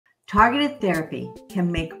Targeted therapy can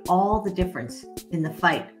make all the difference in the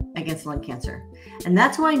fight against lung cancer. And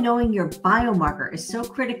that's why knowing your biomarker is so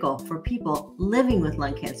critical for people living with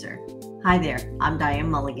lung cancer. Hi there, I'm Diane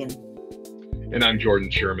Mulligan. And I'm Jordan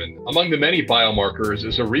Sherman. Among the many biomarkers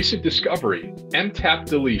is a recent discovery, MTAP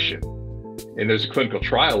deletion. And there's a clinical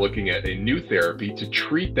trial looking at a new therapy to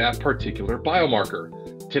treat that particular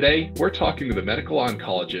biomarker. Today, we're talking with a medical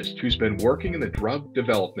oncologist who's been working in the drug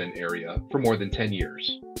development area for more than 10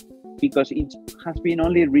 years. Because it has been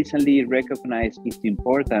only recently recognized its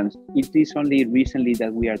importance. It is only recently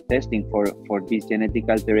that we are testing for this genetic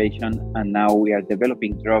alteration, and now we are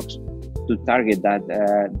developing drugs to target that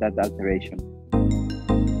alteration.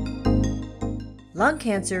 Lung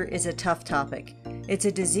cancer is a tough topic. It's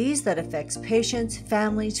a disease that affects patients,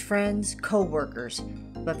 families, friends, co-workers.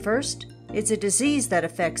 But first, it's a disease that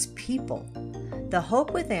affects people. The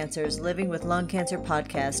Hope with Answers Living with Lung Cancer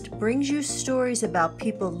podcast brings you stories about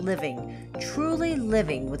people living, truly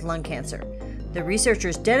living with lung cancer, the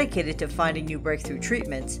researchers dedicated to finding new breakthrough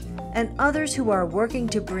treatments, and others who are working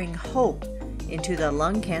to bring hope into the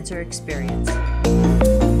lung cancer experience.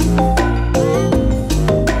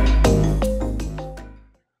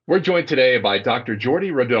 We're joined today by Dr.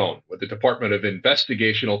 Jordi Rodon with the Department of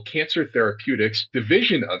Investigational Cancer Therapeutics,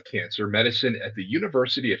 Division of Cancer Medicine at the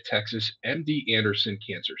University of Texas MD Anderson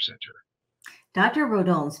Cancer Center. Dr.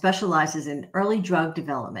 Rodon specializes in early drug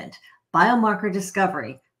development, biomarker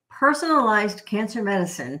discovery, personalized cancer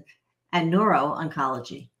medicine, and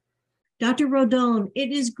neuro-oncology. Dr. Rodon,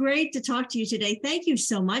 it is great to talk to you today. Thank you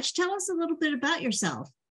so much. Tell us a little bit about yourself.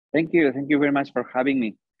 Thank you. Thank you very much for having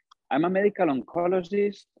me. I'm a medical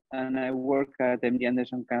oncologist, and I work at MD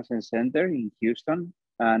Anderson Cancer Center in Houston.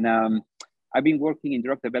 And I've been working in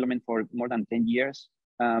drug development for more than 10 years.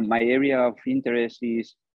 My area of interest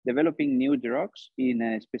is developing new drugs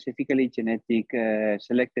in specifically genetic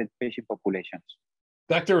selected patient populations.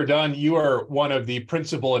 Dr. Rodon, you are one of the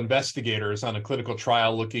principal investigators on a clinical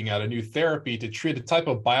trial looking at a new therapy to treat a type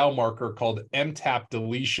of biomarker called MTAP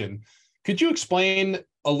deletion. Could you explain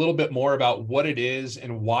a little bit more about what it is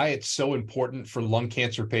and why it's so important for lung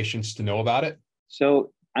cancer patients to know about it?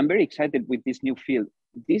 So I'm very excited with this new field.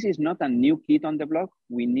 This is not a new kid on the block.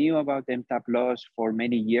 We knew about MTAP loss for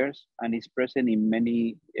many years, and it's present in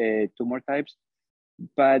many tumor types.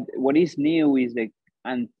 But what is new is the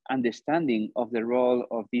understanding of the role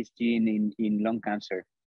of this gene in lung cancer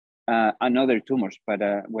and other tumors, but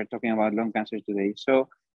we're talking about lung cancer today. So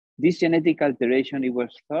this genetic alteration, it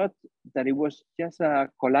was thought that it was just a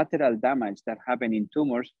collateral damage that happened in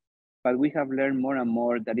tumors, but we have learned more and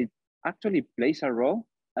more that it actually plays a role.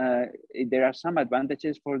 There are some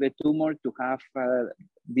advantages for the tumor to have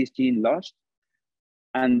this gene lost.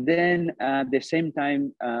 And then at the same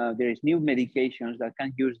time, there is new medications that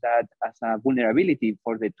can use that as a vulnerability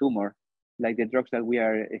for the tumor, like the drugs that we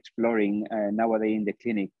are exploring nowadays in the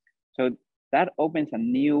clinic. So that opens a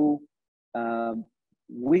new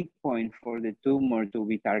weak point for the tumor to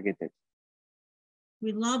be targeted.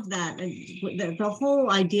 We love that. The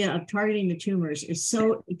whole idea of targeting the tumors is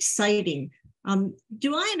so exciting.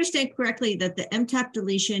 Do I understand correctly that the MTAP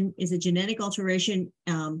deletion is a genetic alteration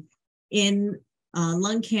in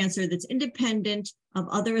lung cancer that's independent of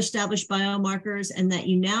other established biomarkers, and that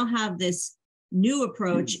you now have this new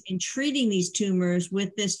approach in treating these tumors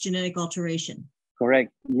with this genetic alteration?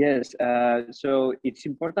 Correct. Yes. So it's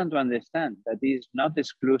important to understand that this is not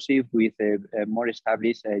exclusive with a more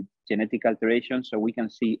established genetic alteration. So we can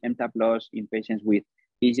see MTAP loss in patients with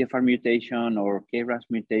EGFR mutation or KRAS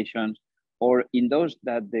mutations, or in those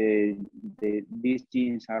that these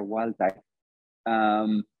genes are wild type.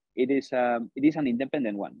 It is an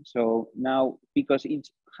independent one. So now, because it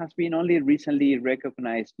has been only recently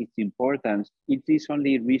recognized its importance, it is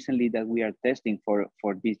only recently that we are testing for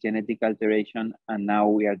this genetic alteration, and now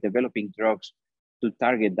we are developing drugs to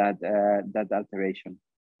target that alteration.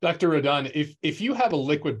 Dr. Rodon, if you have a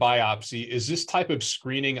liquid biopsy, is this type of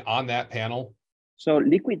screening on that panel? So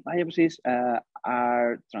liquid biopsies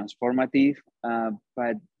are transformative,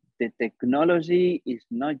 but the technology is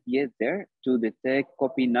not yet there to detect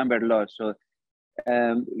copy number loss. So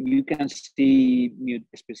you can see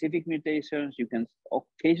specific mutations. You can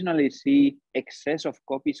occasionally see excess of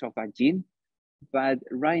copies of a gene, but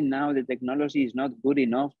right now the technology is not good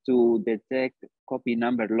enough to detect copy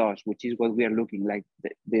number loss, which is what we are looking like.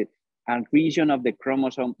 A region of the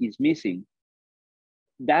chromosome is missing.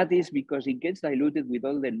 That is because it gets diluted with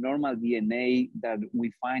all the normal DNA that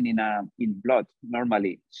we find in blood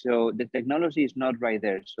normally. So the technology is not right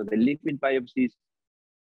there. So the liquid biopsies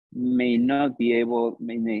may not be able,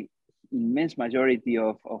 may immense majority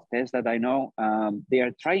of tests that I know, they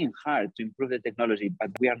are trying hard to improve the technology, but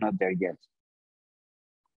we are not there yet.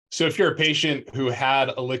 So if you're a patient who had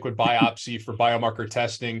a liquid biopsy for biomarker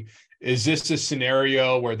testing, is this a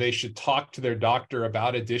scenario where they should talk to their doctor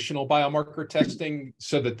about additional biomarker testing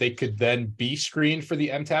so that they could then be screened for the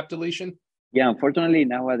MTAP deletion? Yeah, unfortunately,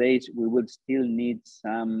 nowadays, we would still need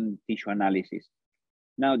some tissue analysis.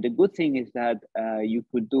 Now, the good thing is that you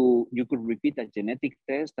could repeat a genetic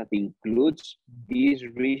test that includes this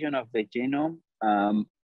region of the genome,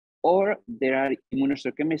 or there are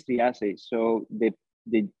immunohistochemistry assays. So the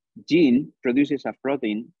gene produces a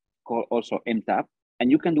protein called also MTAP,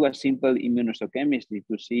 and you can do a simple immunohistochemistry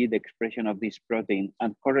to see the expression of this protein,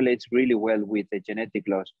 and correlates really well with the genetic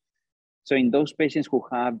loss. So in those patients who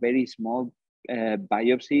have very small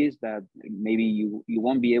biopsies that maybe you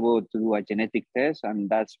won't be able to do a genetic test, and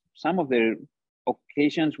that's some of the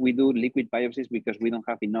occasions we do liquid biopsies because we don't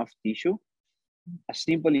have enough tissue. A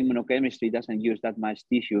simple immunochemistry doesn't use that much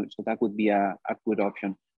tissue, so that would be a good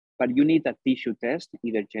option. But you need a tissue test,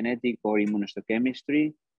 either genetic or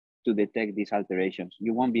immunohistochemistry, to detect these alterations.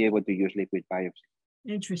 You won't be able to use liquid biopsy.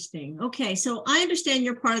 Interesting. Okay, so I understand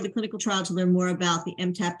you're part of the clinical trial to learn more about the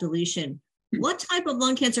MTAP deletion. What type of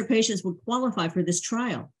lung cancer patients would qualify for this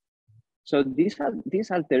trial? So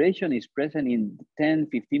this alteration is present in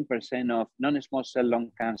 10-15% of non-small cell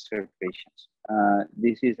lung cancer patients.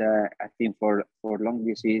 This is, I think, for lung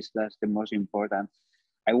disease, that's the most important.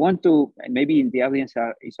 I want to, maybe in the audience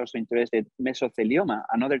is also interested, mesothelioma,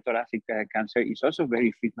 another thoracic cancer, is also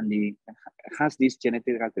very frequently, has this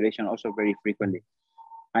genetic alteration also very frequently.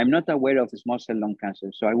 I'm not aware of small cell lung cancer,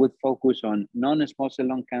 so I would focus on non-small cell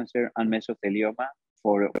lung cancer and mesothelioma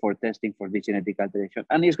for testing for the genetic alteration.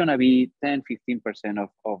 And it's gonna be 10-15%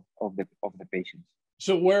 of the patients.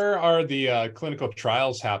 So where are the clinical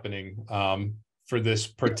trials happening for this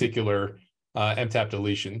particular MTAP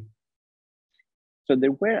deletion? So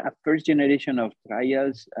there were a first generation of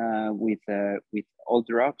trials with all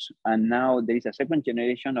drugs, and now there is a second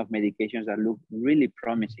generation of medications that look really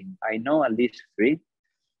promising. I know at least 3,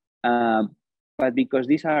 but because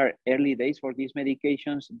these are early days for these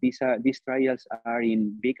medications, these trials are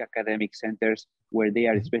in big academic centers where they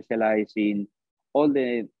are specialized in all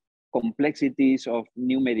the complexities of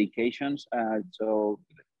new medications. So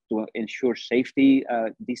to ensure safety,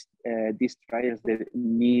 these trials that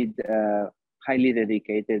need highly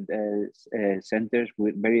dedicated centers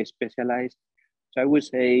with very specialized. So I would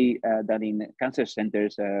say that in cancer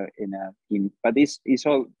centers, but this is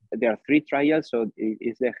all. There are 3 trials, so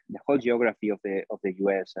it's the whole geography of the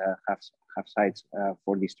US have sites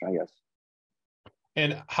for these trials.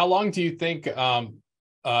 And how long do you think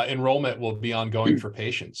enrollment will be ongoing for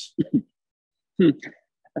patients?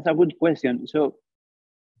 That's a good question. So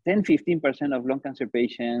 10-15% of lung cancer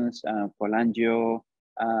patients, cholangio,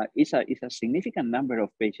 is a significant number of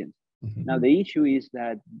patients. Mm-hmm. Now, the issue is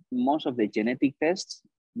that most of the genetic tests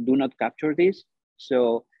do not capture this.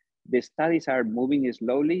 So the studies are moving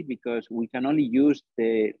slowly because we can only use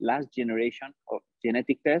the last generation of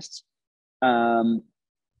genetic tests.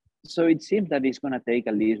 So it seems that it's going to take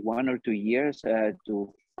at least 1 or 2 years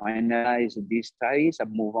to finalize these studies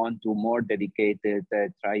and move on to more dedicated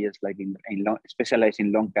trials like specialized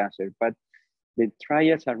in lung cancer. But the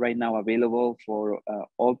trials are right now available for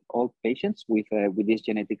all patients with this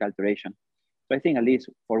genetic alteration. So I think at least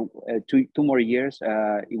for 2 more years,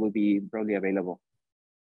 it will be broadly available.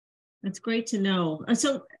 That's great to know.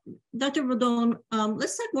 So, Dr. Rodon,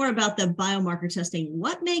 let's talk more about the biomarker testing.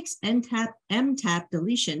 What makes MTAP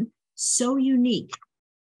deletion so unique?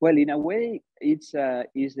 Well, in a way, it's the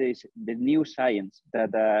new science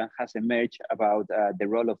that has emerged about the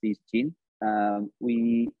role of this gene.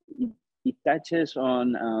 It touches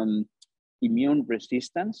on immune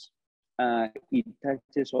resistance. It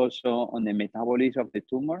touches also on the metabolism of the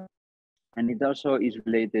tumor, and it also is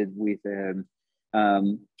related with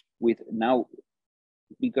now,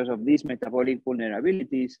 because of these metabolic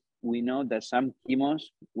vulnerabilities, we know that some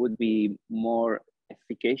chemos would be more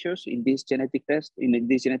efficacious in this genetic test, in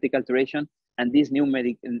this genetic alteration, and this new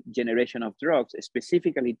generation of drugs,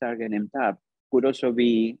 specifically target MTAP, could also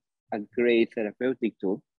be a great therapeutic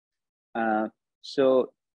tool.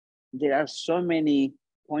 So there are so many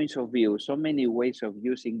points of view, so many ways of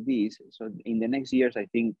using this. So in the next years, I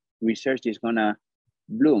think research is gonna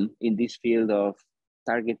bloom in this field of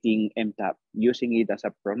targeting MTAP, using it as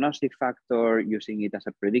a prognostic factor, using it as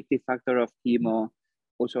a predictive factor of chemo,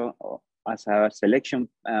 also as a selection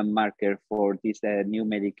marker for this new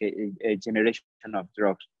generation of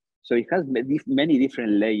drugs. So it has many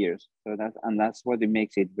different layers. So that's what it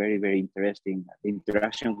makes it very, very interesting. The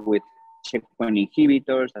interaction with checkpoint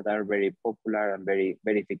inhibitors that are very popular and very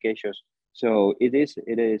efficacious. So it is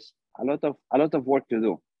a lot of work to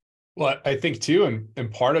do. Well, I think too,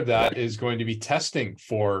 and part of that is going to be testing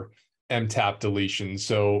for MTAP deletion.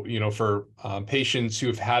 So, for patients who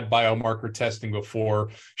have had biomarker testing before,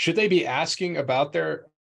 should they be asking about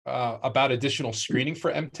about additional screening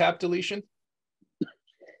for MTAP deletion?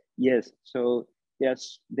 Yes. So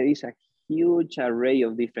yes, there is a huge array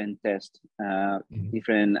of different tests,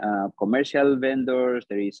 different commercial vendors.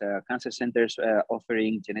 There is cancer centers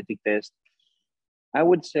offering genetic tests. I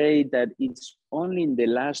would say that it's only in the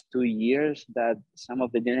last 2 years that some of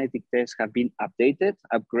the genetic tests have been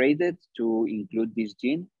upgraded to include this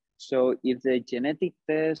gene. So if the genetic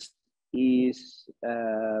test is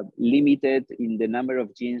limited in the number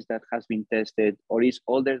of genes that has been tested or is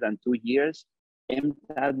older than 2 years,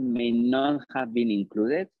 MTAP may not have been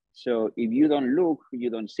included. So if you don't look, you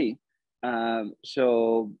don't see. It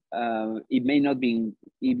may not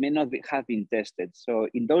have been tested. So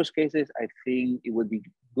in those cases, I think it would be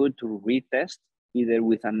good to retest either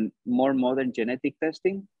with a more modern genetic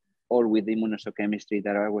testing or with the immunohistochemistry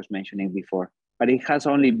that I was mentioning before. But it has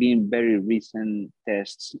only been very recent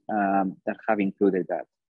tests that have included that.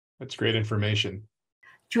 That's great information.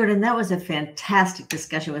 Jordan, that was a fantastic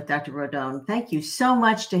discussion with Dr. Rodon. Thank you so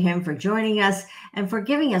much to him for joining us and for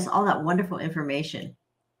giving us all that wonderful information.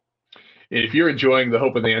 If you're enjoying the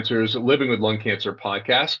Hope and Answers Living with Lung Cancer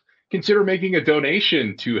podcast, consider making a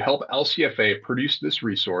donation to help LCFA produce this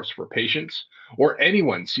resource for patients or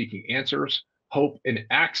anyone seeking answers, hope, and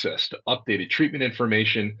access to updated treatment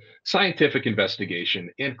information, scientific investigation,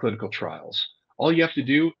 and clinical trials. All you have to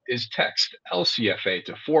do is text LCFA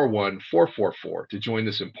to 41444 to join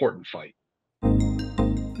this important fight.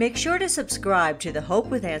 Make sure to subscribe to the Hope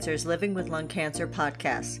with Answers Living with Lung Cancer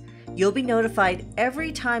podcast. You'll be notified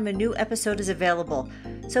every time a new episode is available.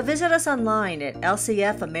 So visit us online at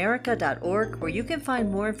lcfamerica.org, where you can find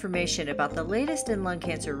more information about the latest in lung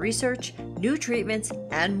cancer research, new treatments,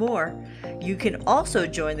 and more. You can also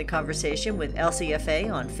join the conversation with LCFA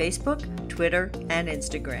on Facebook, Twitter, and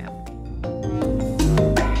Instagram.